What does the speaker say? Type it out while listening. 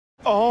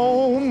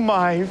Oh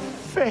my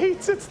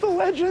fates, it's the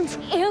legend.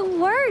 It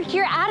worked,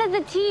 you're out of the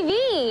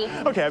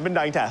TV. Okay, I've been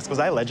dying to ask, was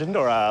I a legend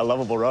or a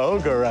lovable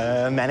rogue or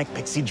a manic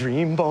pixie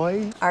dream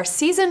boy? Our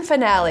season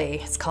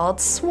finale is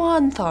called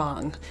Swan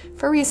Thong,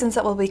 for reasons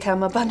that will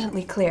become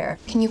abundantly clear.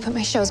 Can you put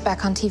my shows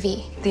back on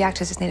TV? The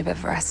actors just need a bit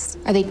of rest.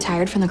 Are they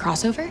tired from the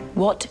crossover?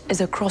 What is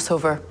a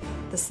crossover?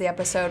 This is the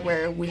episode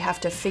where we have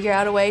to figure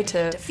out a way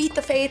to defeat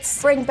the fates,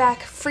 bring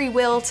back free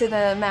will to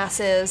the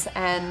masses,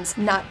 and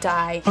not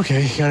die.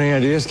 Okay, got any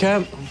ideas,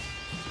 Cap?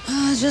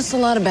 Just a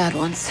lot of bad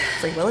ones.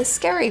 Free will is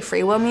scary.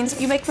 Free will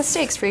means you make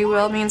mistakes. Free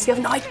will means you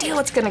have no idea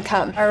what's gonna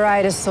come. Our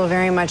ride is still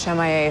very much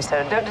MIA,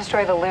 so don't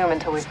destroy the loom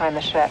until we find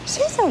the ship.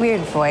 She has a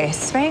weird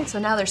voice, right? So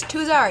now there's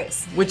two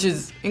Zaris. Which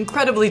is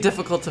incredibly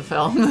difficult to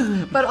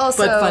film. But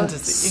also fun to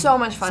see. so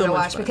much fun So to much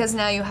watch fun. because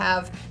now you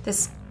have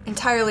this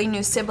entirely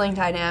new sibling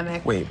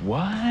dynamic. Wait,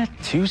 what?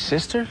 Two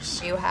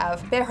sisters? You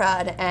have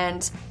Behrad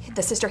and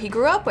the sister he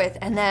grew up with,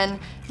 and then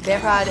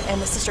Behrad and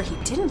the sister he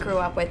didn't grow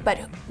up with, but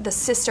the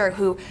sister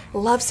who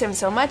loves him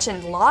so much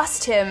and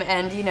lost him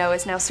and, you know,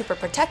 is now super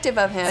protective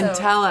of him. And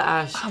Tala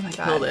Ashe Oh my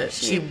God. killed it.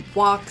 She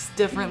walks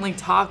differently,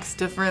 talks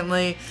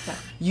differently. Yeah.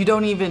 You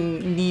don't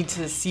even need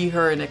to see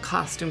her in a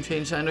costume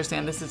change to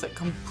understand this is a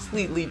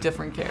completely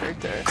different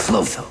character.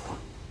 Clotho,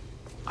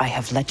 I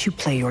have let you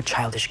play your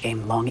childish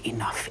game long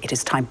enough. It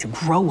is time to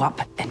grow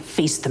up and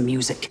face the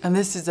music. And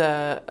this is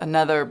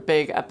another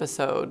big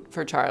episode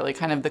for Charlie,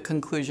 kind of the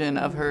conclusion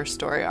of her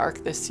story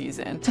arc this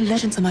season. The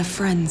legends are my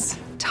friends.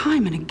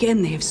 Time and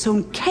again, they have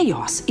sown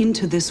chaos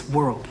into this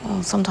world.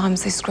 Well,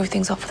 sometimes they screw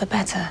things up for the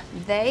better.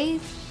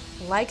 They,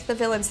 like the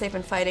villains they've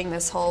been fighting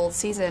this whole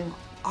season,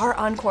 are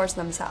Encores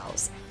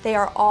themselves. They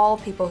are all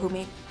people who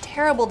made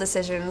terrible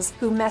decisions,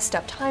 who messed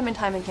up time and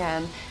time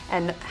again,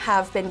 and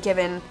have been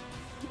given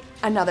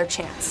another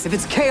chance. If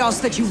it's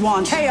chaos that you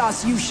want,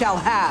 chaos you shall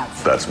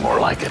have. That's more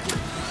like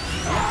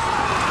it.